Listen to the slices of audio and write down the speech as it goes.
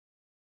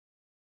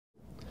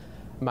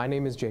My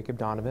name is Jacob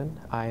Donovan.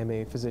 I am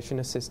a physician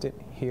assistant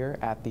here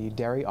at the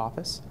Derry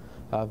office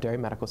of Derry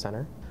Medical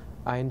Center.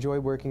 I enjoy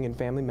working in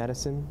family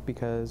medicine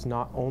because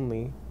not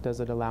only does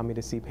it allow me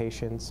to see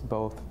patients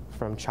both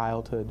from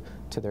childhood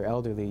to their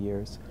elderly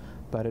years,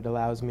 but it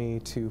allows me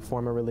to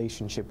form a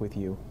relationship with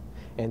you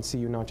and see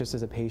you not just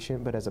as a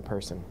patient, but as a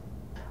person.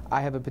 I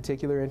have a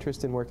particular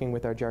interest in working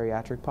with our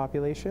geriatric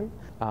population.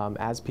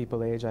 As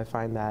people age, I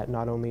find that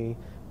not only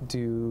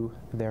do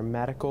their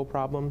medical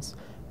problems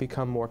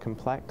become more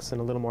complex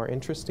and a little more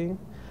interesting,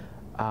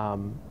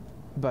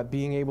 but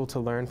being able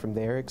to learn from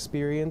their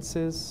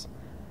experiences,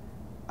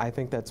 I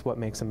think that's what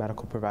makes a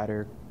medical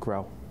provider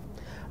grow.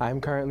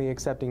 I'm currently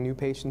accepting new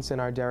patients in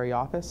our Derry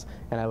office,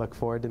 and I look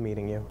forward to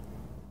meeting you.